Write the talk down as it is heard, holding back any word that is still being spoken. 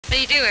How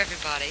do you do,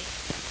 everybody?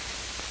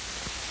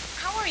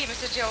 How are you,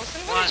 Mr.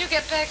 Jolson? When did you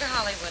get back to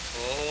Hollywood?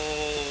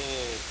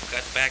 Oh,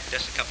 got back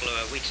just a couple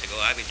of weeks ago.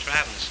 I've been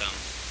traveling some.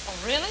 Oh,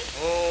 really?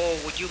 Oh,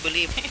 would you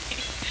believe it?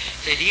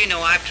 Say, do you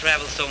know I've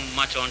traveled so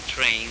much on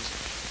trains,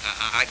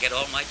 I get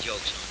all my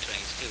jokes on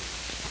trains, too.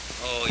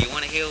 Oh, you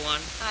want to hear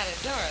one? I'd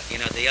adore it.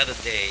 You know, the other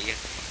day,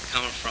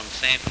 coming from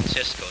San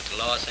Francisco to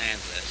Los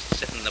Angeles,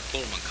 sitting in the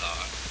Pullman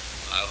car,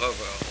 I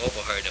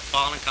overheard a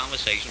following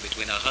conversation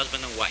between a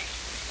husband and wife.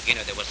 You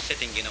know, they were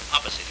sitting,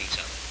 opposite each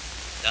other.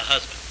 The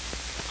husband,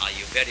 are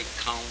you very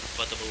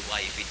comfortable,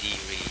 wifey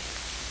dearie?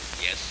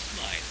 Yes,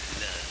 my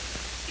love.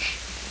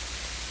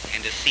 And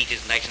the seat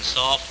is nice and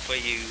soft for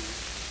you.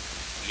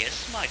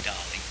 Yes, my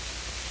darling.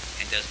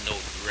 And there's no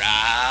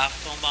draft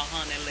on my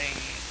honey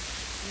land.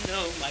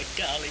 No, my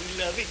darling,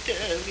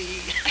 lovey-dovey.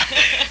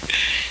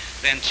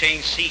 Then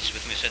change seats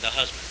with me, said the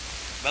husband.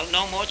 Well,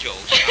 no more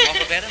jokes. I'm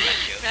off a better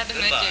night, Glad to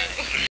meet you. Goodbye.